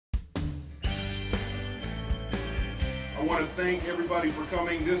I want to thank everybody for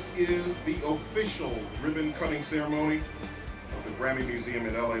coming. This is the official ribbon cutting ceremony of the Grammy Museum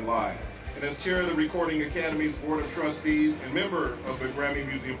in LA Live. And as chair of the Recording Academy's Board of Trustees and member of the Grammy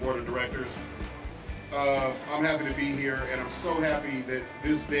Museum Board of Directors, I'm happy to be here, and I'm so happy that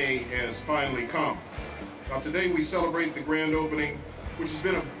this day has finally come. Now today we celebrate the grand opening, which has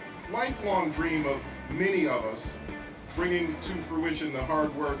been a lifelong dream of many of us, bringing to fruition the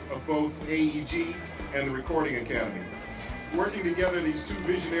hard work of both AEG and the Recording Academy. Working together, these two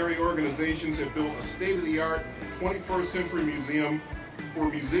visionary organizations have built a state-of-the-art 21st century museum where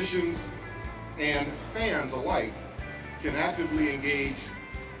musicians and fans alike can actively engage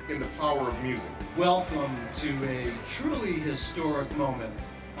in the power of music. Welcome to a truly historic moment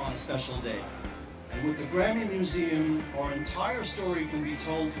on a special day. And with the Grammy Museum, our entire story can be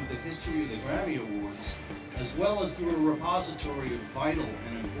told through the history of the Grammy Awards, as well as through a repository of vital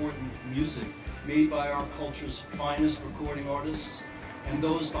and important music made by our culture's finest recording artists and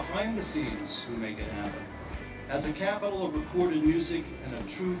those behind the scenes who make it happen. As a capital of recorded music and a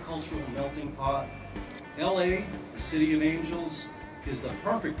true cultural melting pot, LA, the City of Angels, is the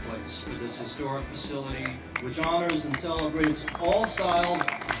perfect place for this historic facility, which honors and celebrates all styles,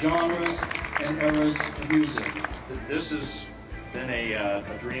 genres, and eras of music. This has been a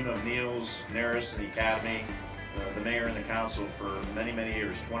dream of Neil's, Naris, and the Academy, the mayor and the council for many, many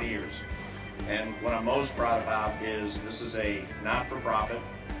years, 20 years. And what I'm most proud about is this is a not-for-profit.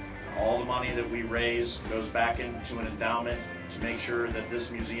 All the money that we raise goes back into an endowment to make sure that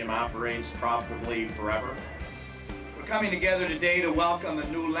this museum operates profitably forever. We're coming together today to welcome a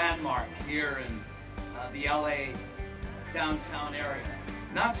new landmark here in the LA downtown area.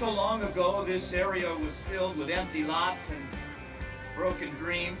 Not so long ago, this area was filled with empty lots and broken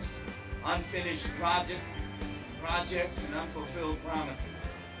dreams, unfinished projects, and unfulfilled promises.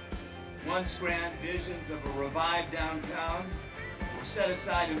 Once grand visions of a revived downtown were set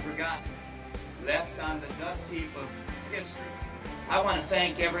aside and forgotten, left on the dust heap of history. I want to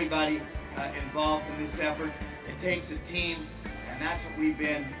thank everybody involved in this effort. It takes a team, and that's what we've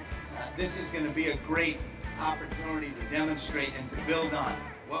been. This is going to be a great opportunity to demonstrate and to build on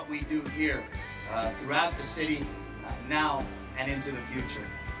what we do here throughout the city now and into the future.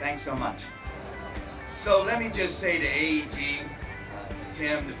 Thanks so much. So let me just say to AEG, to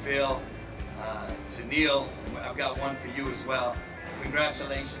Tim, to Phil, to Neil, I've got one for you as well.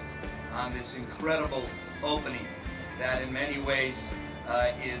 Congratulations on this incredible opening that in many ways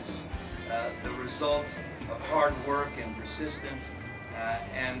is the result of hard work and persistence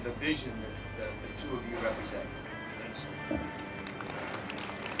and the vision that the two of you represent. Thanks.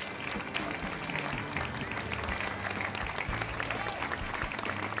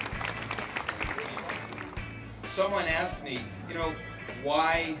 Someone asked me,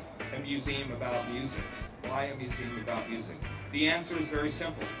 why a museum about music? Why a museum about music? The answer is very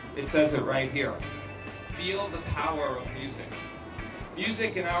simple. It says it right here. Feel the power of music.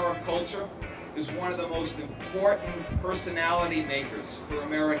 Music in our culture is one of the most important personality makers for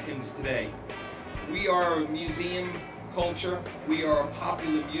Americans today. We are a museum culture. We are a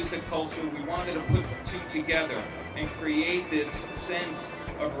popular music culture. We wanted to put the two together and create this sense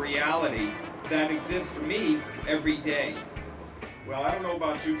of reality that exists for me every day. Well, I don't know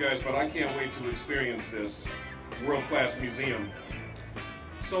about you guys, but I can't wait to experience this world-class museum.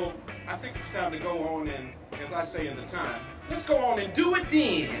 So I think it's time to go on and, as I say in the time, let's go on and do it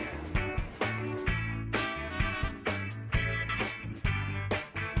then.